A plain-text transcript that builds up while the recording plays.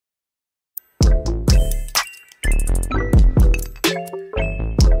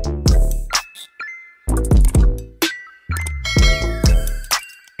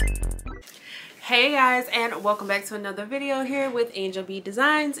Hey guys, and welcome back to another video here with Angel B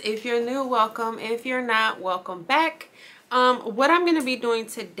Designs. If you're new, welcome. If you're not, welcome back. What I'm going to be doing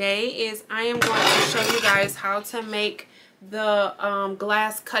today is I am going to show you guys how to make the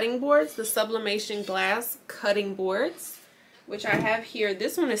glass cutting boards, the sublimation glass cutting boards, which I have here.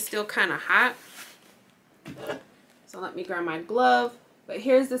 This one is still kind of hot, so let me grab my glove. But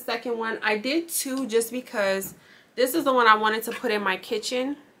here's the second one. I did two just because this is the one I wanted to put in my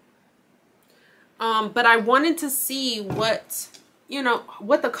kitchen. But I wanted to see what,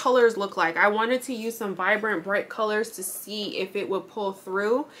 what the colors look like. I wanted to use some vibrant, bright colors to see if it would pull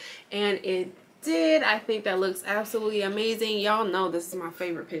through. And it did. I think that looks absolutely amazing. Y'all know this is my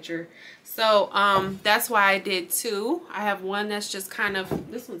favorite picture. So, that's why I did two. I have one that's just kind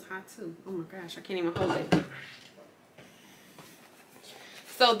of, this one's hot too. Oh my gosh, I can't even hold it.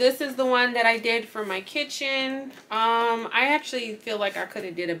 So this is the one that I did for my kitchen. I actually feel like I could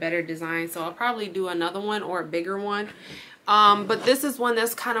have did a better design, so I'll probably do another one or a bigger one. But this is one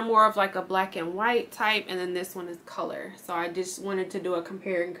that's kind of more of like a black and white type, and then this one is color. So I just wanted to do a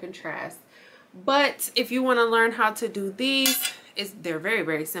compare and contrast. But if you want to learn how to do these, they're very,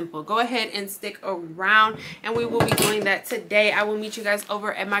 very simple. Go ahead and stick around, and we will be doing that today. I will meet you guys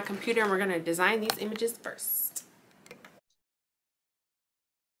over at my computer, and we're going to design these images first.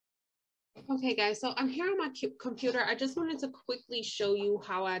 Okay guys, so I'm here on my computer. I just wanted to quickly show you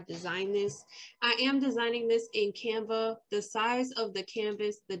how I designed this. I am designing this in Canva. The size of the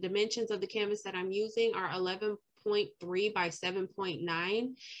canvas, the dimensions of the canvas that I'm using are 11.3 by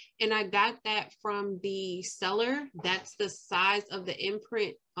 7.9. And I got that from the seller. That's the size of the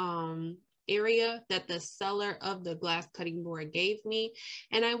imprint area that the seller of the glass cutting board gave me,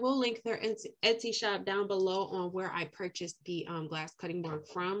 and I will link their Etsy shop down below on where I purchased the glass cutting board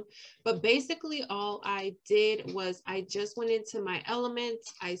from. But basically all I did was I just went into my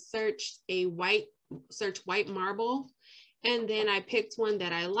elements, I searched white marble, and then I picked one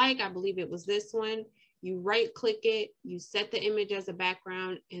that I like. I believe it was this one. You right click it, you set the image as a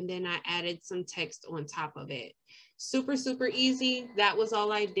background, and then I added some text on top of it. Super, super easy. That was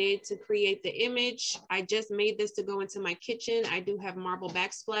all I did to create the image. I just made this to go into my kitchen. I do have marble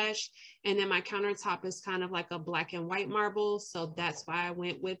backsplash, and then my countertop is kind of like a black and white marble. So that's why I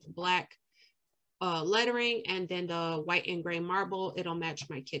went with black lettering, and then the white and gray marble. It'll match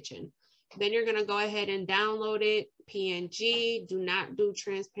my kitchen. Then you're going to go ahead and download it, PNG. Do not do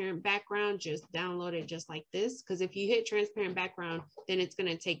transparent background. Just download it just like this. Because if you hit transparent background, then it's going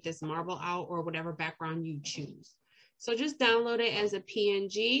to take this marble out or whatever background you choose. So just download it as a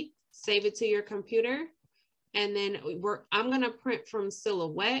PNG, save it to your computer. And then I'm going to print from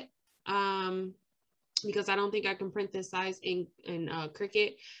Silhouette because I don't think I can print this size in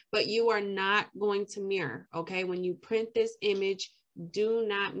Cricut. But you are not going to mirror, okay? When you print this image, do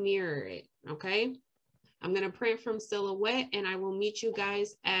not mirror it, okay? I'm going to print from Silhouette, and I will meet you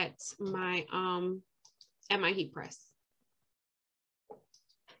guys at my heat press.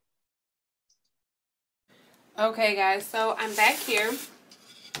 Okay guys, so I'm back here.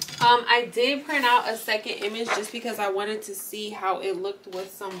 I did print out a second image just because I wanted to see how it looked with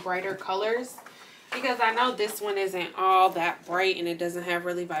some brighter colors, because I know this one isn't all that bright and it doesn't have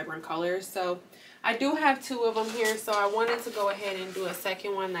really vibrant colors. So I do have two of them here, so I wanted to go ahead and do a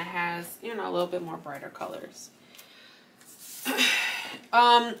second one that has, a little bit more brighter colors.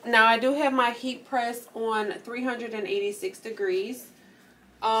 Now I do have my heat press on 386 degrees.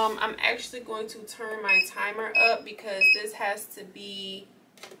 I'm actually going to turn my timer up because this has to be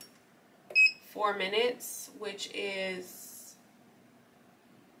 4 minutes, which is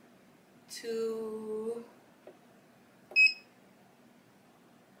 2:40,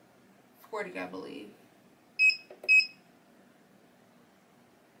 I believe.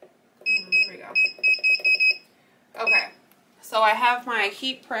 There we go. Okay, so I have my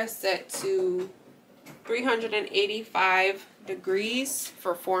heat press set to 385 degrees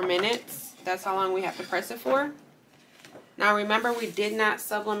for 4 minutes. That's how long we have to press it for. Now remember, we did not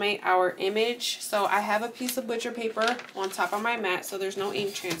sublimate our image, so I have a piece of butcher paper on top of my mat so there's no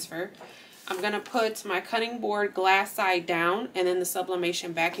ink transfer. I'm going to put my cutting board glass side down and then the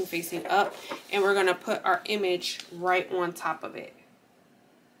sublimation backing facing up, and we're going to put our image right on top of it.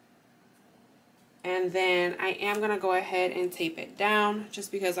 And then I am going to go ahead and tape it down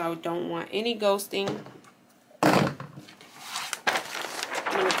just because I don't want any ghosting.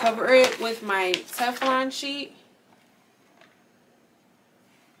 I'm going to cover it with my Teflon sheet.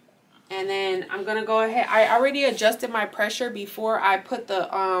 And then I'm going to go ahead. I already adjusted my pressure before I put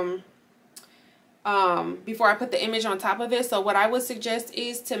the image on top of it. So what I would suggest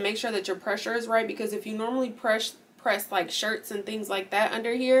is to make sure that your pressure is right, because if you normally press press like shirts and things like that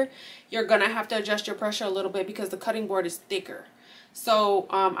under here, you're gonna have to adjust your pressure a little bit because the cutting board is thicker. So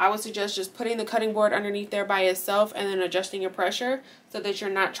I would suggest just putting the cutting board underneath there by itself and then adjusting your pressure so that you're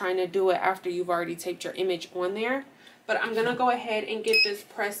not trying to do it after you've already taped your image on there. But I'm gonna go ahead and get this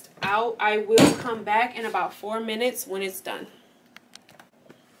pressed out. I will come back in about 4 minutes when it's done.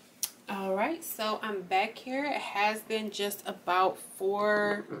 All right, so I'm back here. It has been just about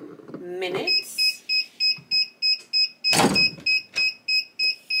 4 minutes.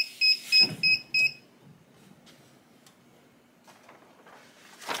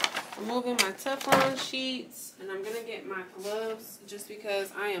 Removing my Teflon sheets, and I'm gonna get my gloves just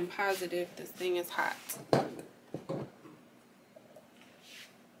because I am positive this thing is hot.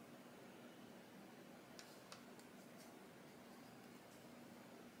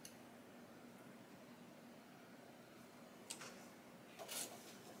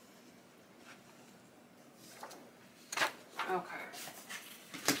 Okay,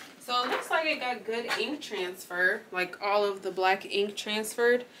 so it looks like it got good ink transfer, like all of the black ink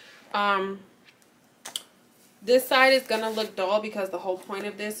transferred. This side is gonna look dull because the whole point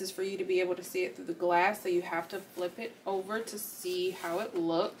of this is for you to be able to see it through the glass, so you have to flip it over to see how it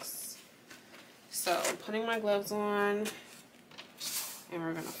looks. So I'm putting my gloves on and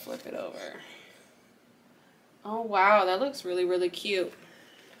we're gonna flip it over. Oh wow, that looks really, really cute.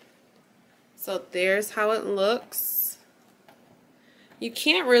 So there's how it looks. You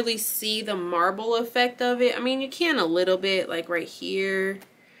can't really see the marble effect of it. I mean, you can a little bit, like right here,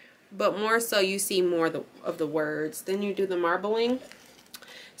 but more so you see more of the words. Then you do the marbling.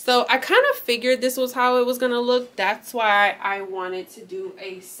 So I kind of figured this was how it was going to look. That's why I wanted to do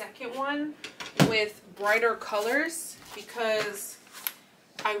a second one with brighter colors, because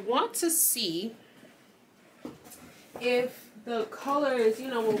I want to see if the colors, you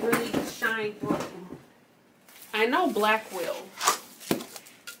know, will really shine through. I know black will,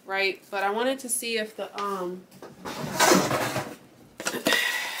 right? But I wanted to see if the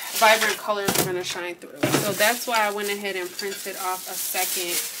vibrant colors are going to shine through. So that's why I went ahead and printed off a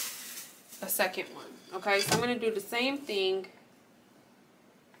second one. Okay, so I'm going to do the same thing.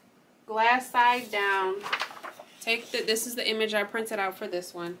 Glass side down. This is the image I printed out for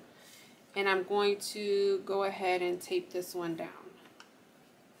this one. And I'm going to go ahead and tape this one down.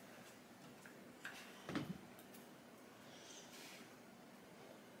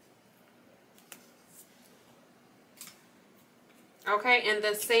 Okay, and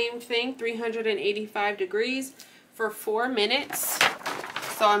the same thing, 385 degrees for 4 minutes.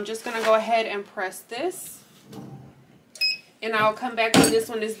 So I'm just going to go ahead and press this. And I'll come back when this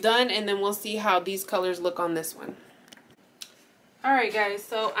one is done, and then we'll see how these colors look on this one. Alright guys,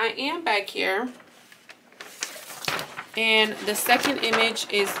 so I am back here. And the second image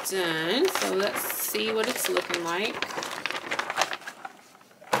is done. So let's see what it's looking like.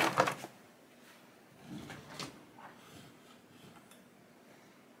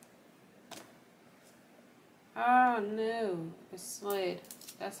 Oh no, it slid.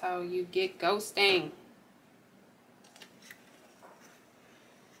 That's how you get ghosting.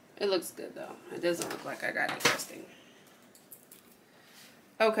 It looks good though. It doesn't look like I got it ghosting.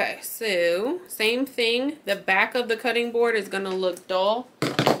 Okay, so same thing. The back of the cutting board is going to look dull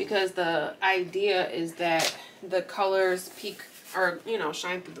because the idea is that the colors peek or, you know,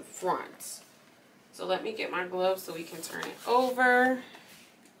 shine through the front. So let me get my gloves so we can turn it over.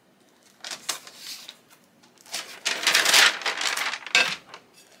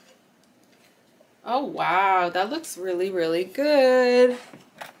 Oh wow, that looks really, really good.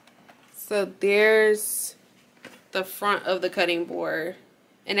 So there's the front of the cutting board.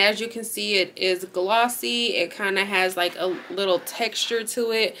 And as you can see, it is glossy. It kind of has like a little texture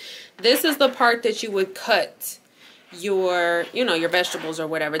to it. This is the part that you would cut your, you know, your vegetables or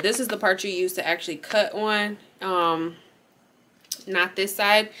whatever. This is the part you use to actually cut on. Not this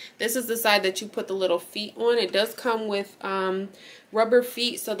side. This is the side that you put the little feet on. It does come with rubber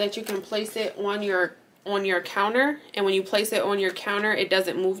feet so that you can place it on your counter. And when you place it on your counter, it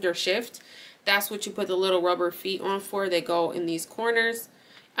doesn't move or shift. That's what you put the little rubber feet on for. They go in these corners.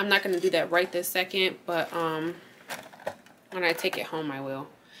 I'm not going to do that right this second, but when I take it home, I will.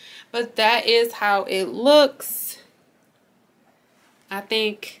 But that is how it looks. I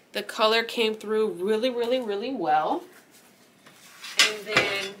think the color came through really, really, really well. And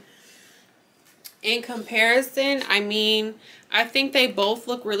then in comparison, I mean, I think they both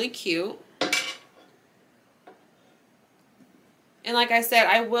look really cute. And like I said,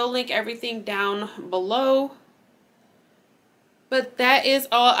 I will link everything down below. But that is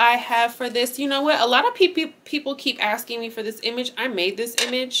all I have for this. You know what? A lot of people keep asking me for this image. I made this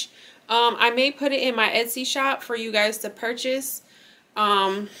image. I may put it in my Etsy shop for you guys to purchase.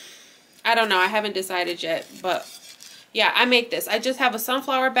 I don't know. I haven't decided yet, but yeah, I make this. I just have a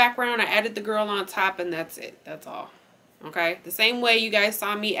sunflower background. I added the girl on top, and that's it. That's all. Okay, the same way you guys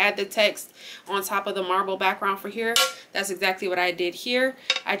saw me add the text on top of the marble background for here, that's exactly what I did here.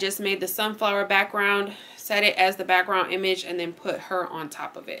 I just made the sunflower background, set it as the background image, and then put her on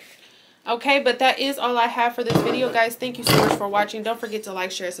top of it. Okay, but that is all I have for this video, guys. Thank you so much for watching. Don't forget to like,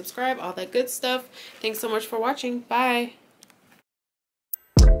 share, subscribe, all that good stuff. Thanks so much for watching. Bye.